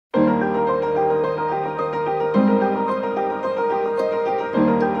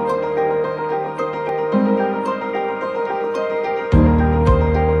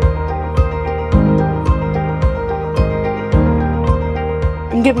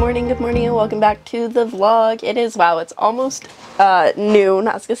Good morning, and welcome back to the vlog. It is, wow, it's almost noon.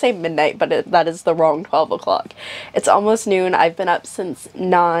 I was gonna say midnight, but that is the wrong 12 o'clock. It's almost noon. I've been up since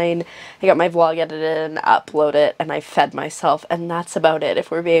 9. I got my vlog edited and uploaded, and I fed myself, and that's about it. If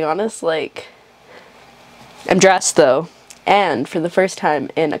we're being honest, like, I'm dressed though, and for the first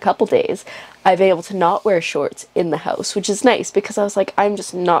time in a couple days, I've been able to not wear shorts in the house, which is nice because I was like, I'm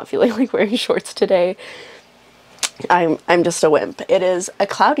just not feeling like wearing shorts today. I'm just a wimp. It is a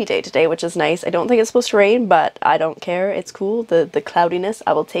cloudy day today, which is nice. I don't think it's supposed to rain, but I don't care. It's cool. The cloudiness,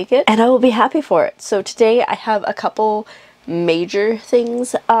 I will take it, and I will be happy for it. So today I have a couple major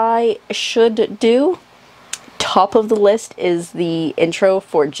things I should do. Top of the list is the intro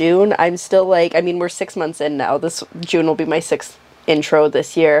for June. I'm still like, I mean, we're 6 months in now. This June will be my 6th intro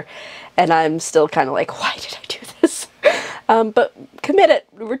this year, and I'm still kind of like, why did I do this? But commit it.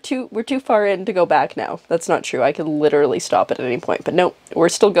 We're too far in to go back now. That's not true. I could literally stop it at any point, but no, we're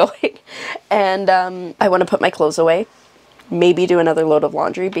still going. And I want to put my clothes away. Maybe do another load of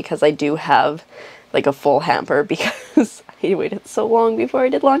laundry because I do have like a full hamper because I waited so long before I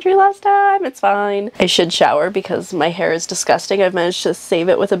did laundry last time. It's fine. I should shower because my hair is disgusting. I've managed to save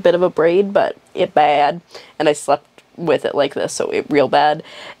it with a bit of a braid, but it bad. And I slept with it like this, so it real bad.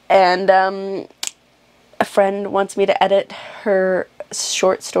 And a friend wants me to edit her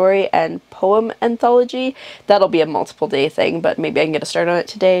short story and poem anthology. That'll be a multiple day thing, but maybe I can get a start on it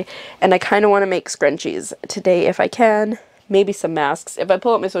today. And I kind of want to make scrunchies today if I can. Maybe some masks. If I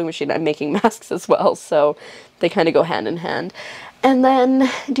pull out my sewing machine, I'm making masks as well, so they kind of go hand in hand. And then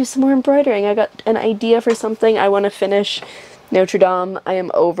do some more embroidering. I got an idea for something. I want to finish Notre Dame. I am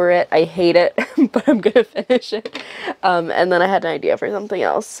over it. I hate it, but I'm gonna finish it. And then I had an idea for something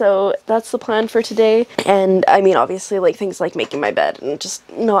else. So that's the plan for today. And I mean, obviously, like things like making my bed and just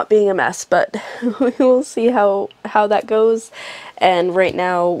not being a mess, but we'll see how that goes. And right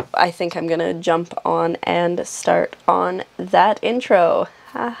now, I think I'm gonna jump on and start on that intro.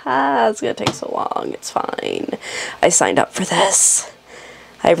 Haha, it's gonna take so long. It's fine. I signed up for this.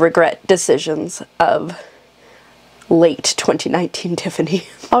 I regret decisions of late 2019 Tiffany.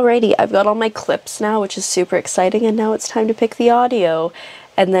 Alrighty, I've got all my clips now, which is super exciting, and now it's time to pick the audio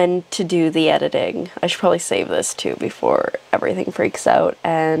and then to do the editing. I should probably save this too before everything freaks out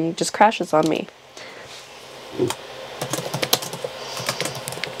and just crashes on me.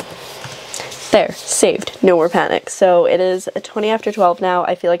 There, saved. No more panic. So it is 20 after 12 now.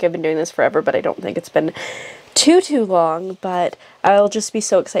 I feel like I've been doing this forever, but I don't think it's been too long, but I'll just be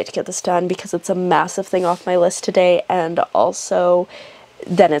so excited to get this done because it's a massive thing off my list today, and also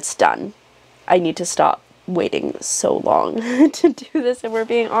then it's done. I need to stop waiting so long to do this, if we're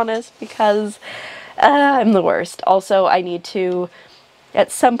being honest, because I'm the worst. Also, I need to,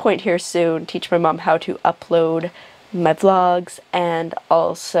 at some point here soon, teach my mom how to upload my vlogs and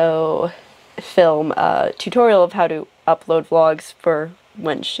also film a tutorial of how to upload vlogs for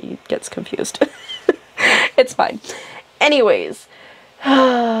when she gets confused. It's fine. Anyways,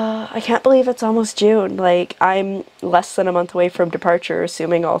 I can't believe it's almost June. Like, I'm less than a month away from departure,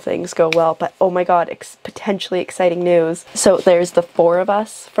 assuming all things go well, but oh my god, potentially exciting news. So there's the 4 of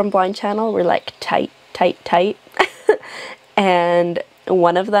us from Blind Channel. We're like tight. And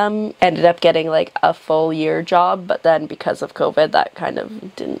one of them ended up getting like a full year job, but then because of COVID, that kind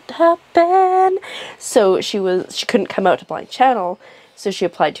of didn't happen. So she couldn't come out to Blind Channel, so she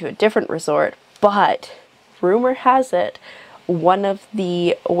applied to a different resort. But rumor has it, one of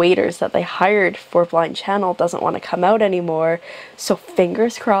the waiters that they hired for Blind Channel doesn't want to come out anymore. So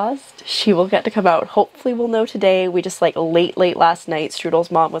fingers crossed, she will get to come out. Hopefully we'll know today. We just like late last night,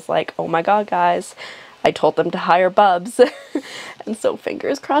 Strudel's mom was like, oh my god guys, I told them to hire Bubs. And so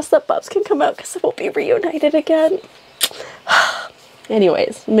fingers crossed that Bubs can come out because we'll be reunited again.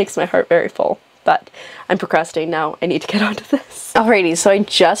 Anyways, it makes my heart very full. But I'm procrastinating now. I need to get onto this. Alrighty, so I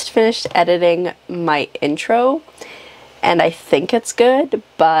just finished editing my intro, and I think it's good,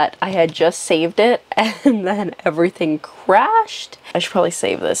 but I had just saved it, and then everything crashed. I should probably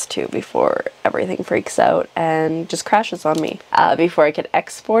save this too before everything freaks out and just crashes on me before I could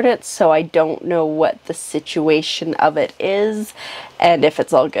export it, so I don't know what the situation of it is and if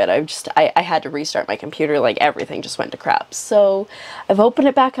it's all good. I had to restart my computer, like everything just went to crap. So I've opened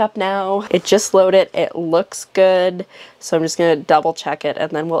it back up now. It just loaded. It looks good, so I'm just gonna double check it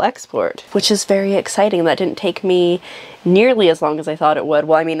and then we'll export, which is very exciting. That didn't take me nearly as long as I thought it would.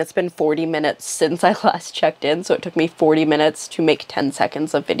 well, I mean, it's been 40 minutes since I last checked in, so it took me 40 minutes to make 10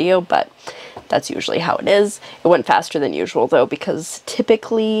 seconds of video, but that's usually how it is. It went faster than usual though, because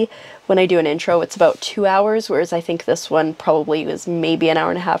typically when I do an intro, it's about 2 hours, whereas I think this one probably was maybe an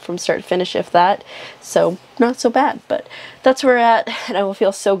hour and a half from start to finish, if that. So not so bad, but that's where we're at, and I will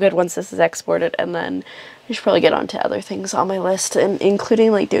feel so good once this is exported, and then I should probably get on to other things on my list, and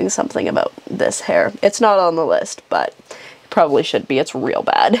including like doing something about this hair. It's not on the list, but it probably should be. It's real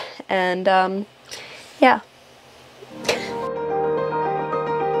bad. And yeah.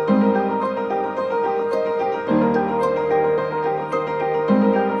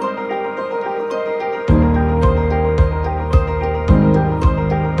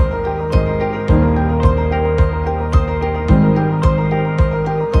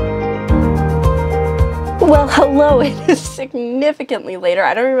 Well, hello, it is significantly later.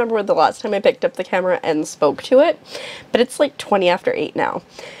 I don't remember the last time I picked up the camera and spoke to it, but it's like 20 after 8 now.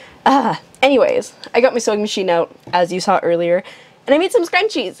 Anyways, I got my sewing machine out, as you saw earlier, and I made some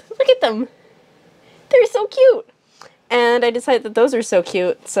scrunchies. Look at them. They're so cute. And I decided that those are so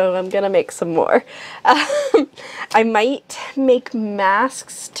cute, so I'm gonna make some more. I might make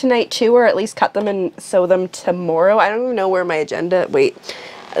masks tonight too, or at least cut them and sew them tomorrow. I don't even know where my agenda, wait.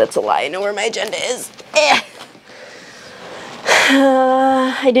 That's a lie. I know where my agenda is.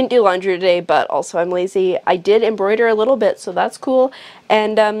 I didn't do laundry today, but also I'm lazy. I did embroider a little bit, so that's cool.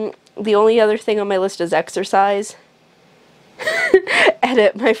 And the only other thing on my list is exercise,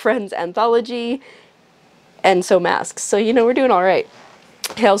 edit my friend's anthology, and sew masks. So, you know, we're doing all right.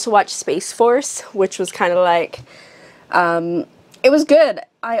 I also watched Space Force, which was kind of like, it was good.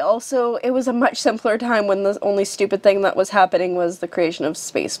 It was a much simpler time when the only stupid thing that was happening was the creation of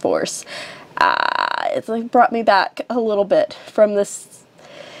Space Force. It's like brought me back a little bit from this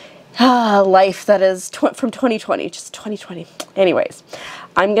life that is from 2020, just 2020. Anyways,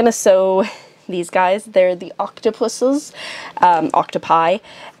 I'm gonna sew these guys. They're the octopuses, octopi,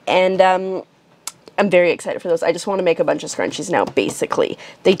 and I'm very excited for those. I just want to make a bunch of scrunchies now, basically.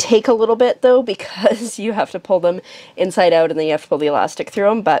 They take a little bit, though, because you have to pull them inside out and then you have to pull the elastic through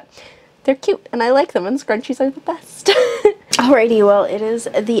them, but they're cute, and I like them, and scrunchies are the best. Alrighty, well, it is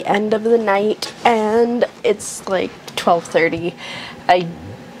the end of the night, and it's like 12:30. I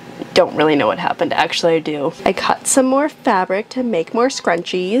don't really know what happened. Actually, I do. I cut some more fabric to make more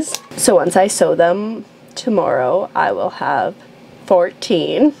scrunchies, so once I sew them tomorrow, I will have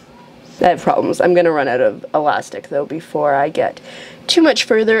 14. I have problems. I'm gonna run out of elastic though before I get too much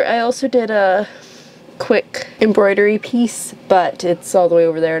further. I also did a quick embroidery piece, but it's all the way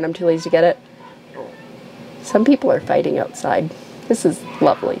over there and I'm too lazy to get it. Some people are fighting outside. This is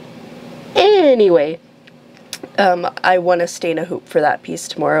lovely. Anyway, I want to stain a hoop for that piece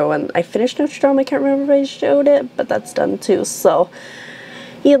tomorrow, and I finished Notre Dame. I can't remember if I showed it, but that's done too. So,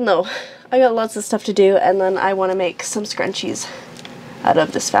 you know, I got lots of stuff to do, and then I want to make some scrunchies out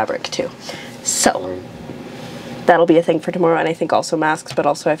of this fabric too. So that'll be a thing for tomorrow, and I think also masks, but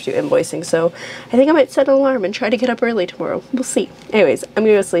also I have to do invoicing, so I think I might set an alarm and try to get up early tomorrow. We'll see. Anyways, I'm gonna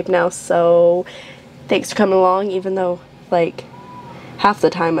go to sleep now, so thanks for coming along, even though like half the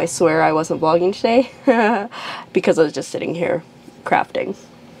time I swear I wasn't vlogging today because I was just sitting here crafting.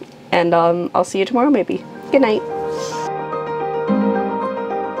 And I'll see you tomorrow maybe. Good night.